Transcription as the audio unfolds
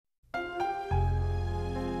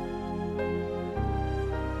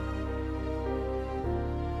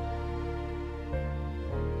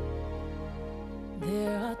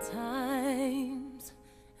Times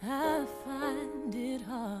I find it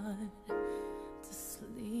hard to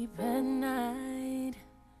sleep at night.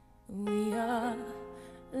 We are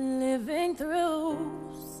living through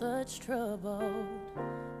such troubled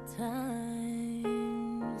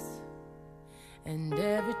times, and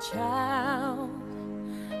every child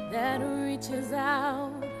that reaches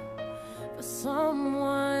out for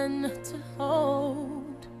someone to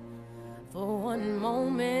hold, for one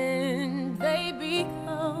moment they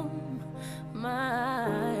become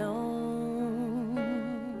my own.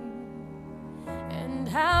 And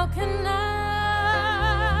how can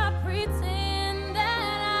I pretend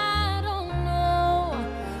that I don't know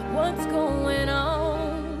what's going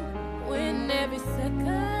on when every second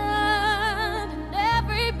and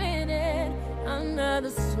every minute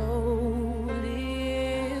another soul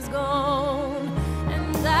is gone?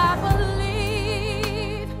 And I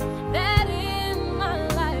believe that in my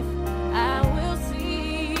life I will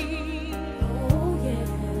see, oh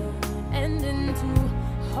yeah, and into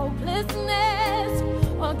hopelessness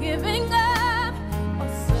or giving up or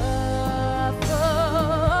suffering.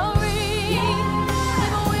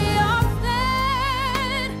 If we all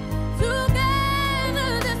stand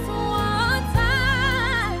together this one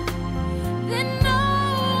time, then no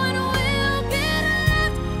one will get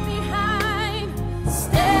left behind.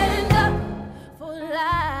 Stand up for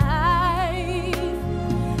life.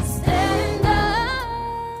 Stand up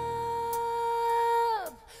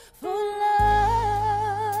for love.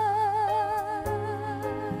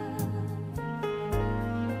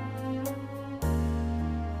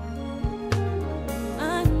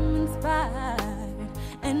 I'm inspired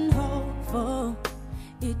and hopeful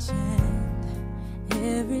each and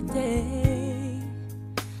every day.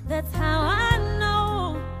 That's how I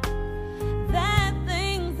know that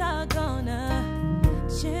things are gonna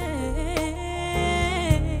change.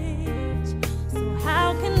 So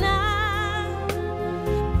how can I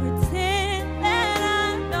pretend that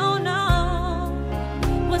I don't know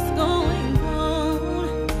what's going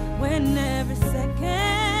on when every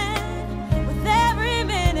second, with every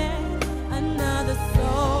minute, another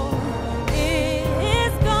soul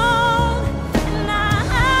is gone? And I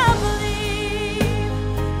believe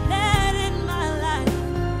that in my life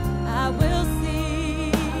I will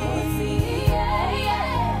see,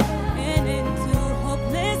 and into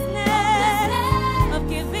hopelessness of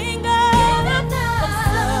giving up, of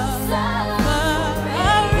suffering.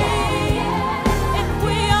 If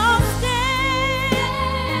we all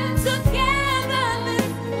stand together this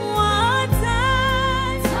one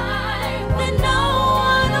time, then no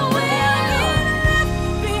one will get left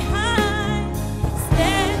behind.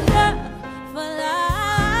 Stand up for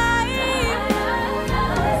life.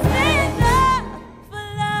 Stand up for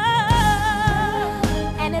love.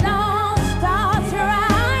 And it all starts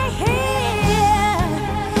right here,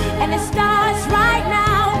 and it starts right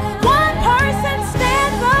now. One person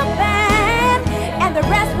stands up and the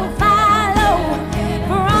rest will follow.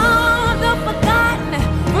 For all the forgotten,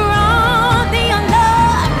 for all the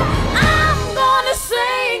unloved, I'm gonna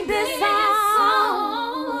sing this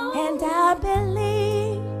song. And I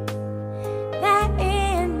believe that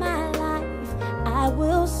in my life I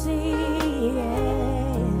will see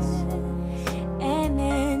it, and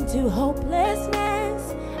into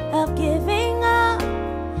hopelessness of giving up,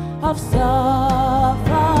 of sorrow.